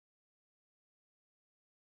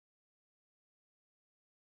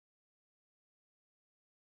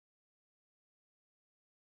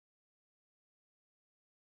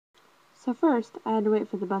So first, I had to wait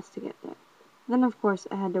for the bus to get there. Then, of course,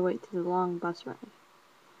 I had to wait through the long bus ride.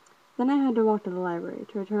 Then I had to walk to the library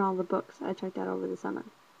to return all the books I checked out over the summer.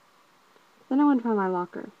 Then I went to find my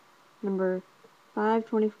locker, number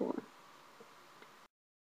 524.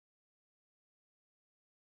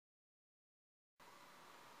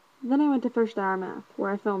 Then I went to first hour math,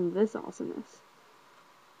 where I filmed this awesomeness.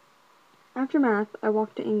 After math, I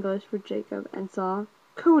walked to English with Jacob and saw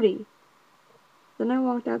Cody. Then I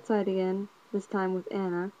walked outside again, this time with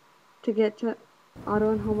Anna, to get to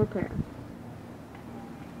auto and home repair.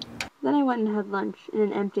 Then I went and had lunch in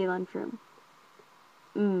an empty lunchroom.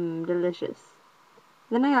 Delicious.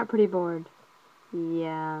 Then I got pretty bored.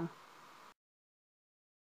 Yeah.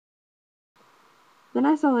 Then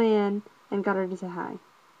I saw Leanne and got her to say hi.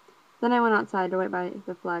 Then I went outside to wait by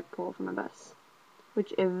the flagpole for my bus,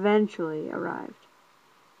 which eventually arrived.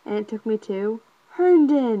 And it took me to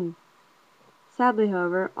Herndon! Sadly,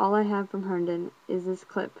 however, all I have from Herndon is this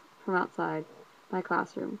clip from outside my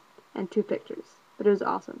classroom and 2 pictures, but it was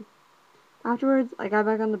awesome. Afterwards, I got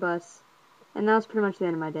back on the bus, and that was pretty much the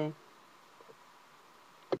end of my day.